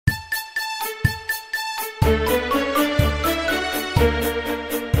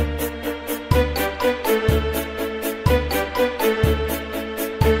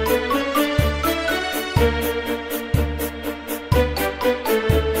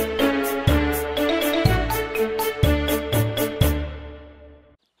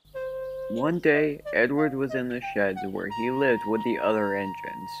One day, Edward was in the sheds where he lived with the other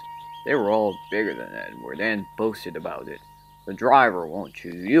engines. They were all bigger than Edward and boasted about it. "The driver won't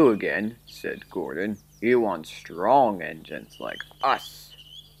choose you again," said Gordon. "He wants strong engines like us."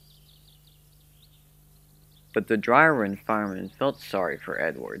 But the driver and fireman felt sorry for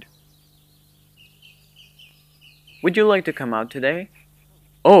Edward. "Would you like to come out today?"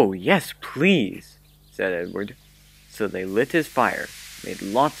 "Oh, yes, please," said Edward. So they lit his fire, made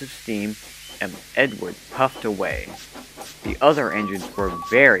lots of steam, and Edward puffed away. The other engines were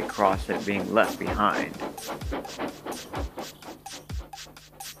very cross at being left behind.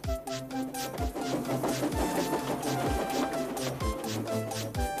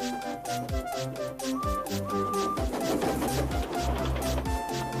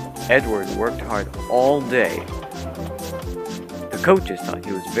 Edward worked hard all day. The coaches thought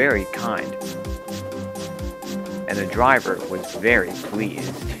he was very kind, and the driver was very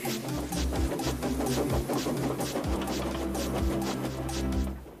pleased.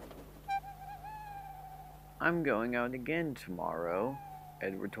 "I'm going out again tomorrow,"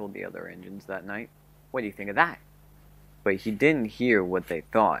 Edward told the other engines that night. "What do you think of that?" But he didn't hear what they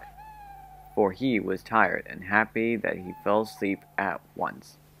thought, for he was tired and happy that he fell asleep at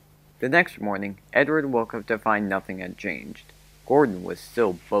once. The next morning, Edward woke up to find nothing had changed. Gordon was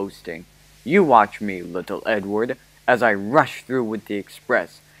still boasting. "You watch me, little Edward, as I rush through with the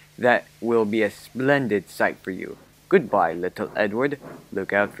express. That will be a splendid sight for you. Goodbye, little Edward.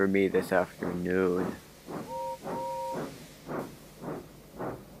 Look out for me this afternoon."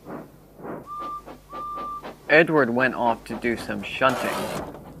 Edward went off to do some shunting.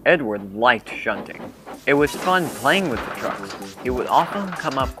 Edward liked shunting. It was fun playing with the trucks. He would often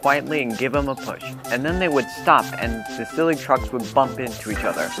come up quietly and give them a push, and then they would stop and the silly trucks would bump into each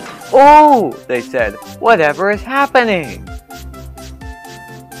other. "Oh!" they said, "whatever is happening?"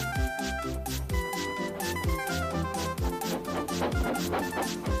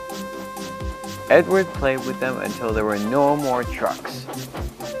 Edward played with them until there were no more trucks.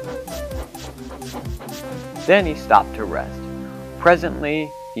 Then he stopped to rest.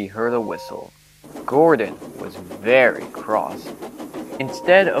 Presently, he heard a whistle. Gordon was very cross.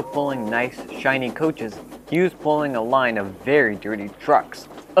 Instead of pulling nice, shiny coaches, he was pulling a line of very dirty trucks.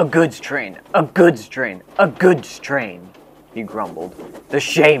 "A goods train! A goods train! A goods train!" he grumbled. "The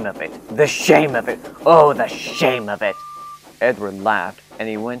shame of it! The shame of it! Oh, the shame of it!" Edward laughed, and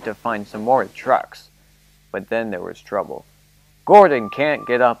he went to find some more trucks. But then there was trouble. "Gordon can't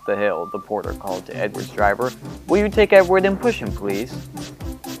get up the hill," the porter called to Edward's driver. "Will you take Edward and push him, please?"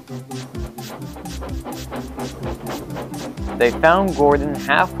 They found Gordon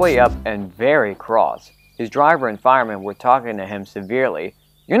halfway up and very cross. His driver and fireman were talking to him severely.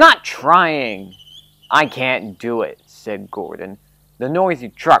 "You're not trying!" "I can't do it," said Gordon. "The noisy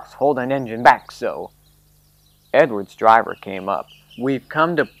trucks hold an engine back so." Edward's driver came up. "We've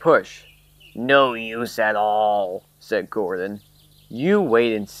come to push." "No use at all," said Gordon. "You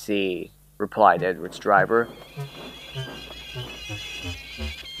wait and see," replied Edward's driver.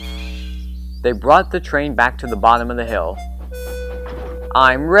 They brought the train back to the bottom of the hill.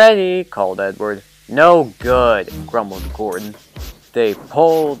 "I'm ready," called Edward. "No good," grumbled Gordon. They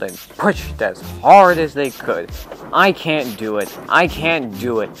pulled and pushed as hard as they could. "I can't do it. I can't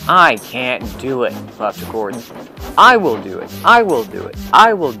do it. I can't do it," puffed Gordon. "I will do it. I will do it.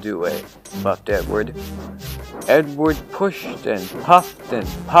 I will do it," puffed Edward. Edward pushed and puffed and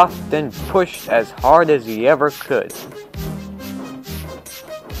puffed and pushed as hard as he ever could.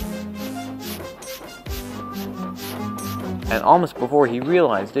 And almost before he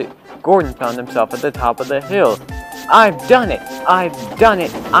realized it, Gordon found himself at the top of the hill. "I've done it! I've done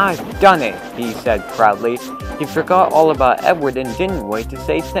it! I've done it!" he said proudly. He forgot all about Edward and didn't wait to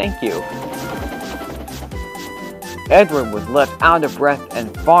say thank you. Edward was left out of breath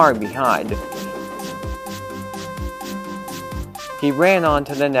and far behind. He ran on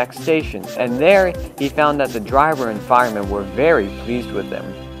to the next station, and there he found that the driver and fireman were very pleased with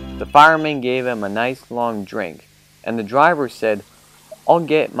him. The fireman gave him a nice long drink, and the driver said, "I'll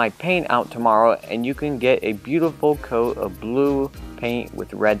get my paint out tomorrow and you can get a beautiful coat of blue paint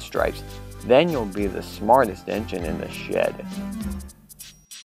with red stripes. Then you'll be the smartest engine in the shed."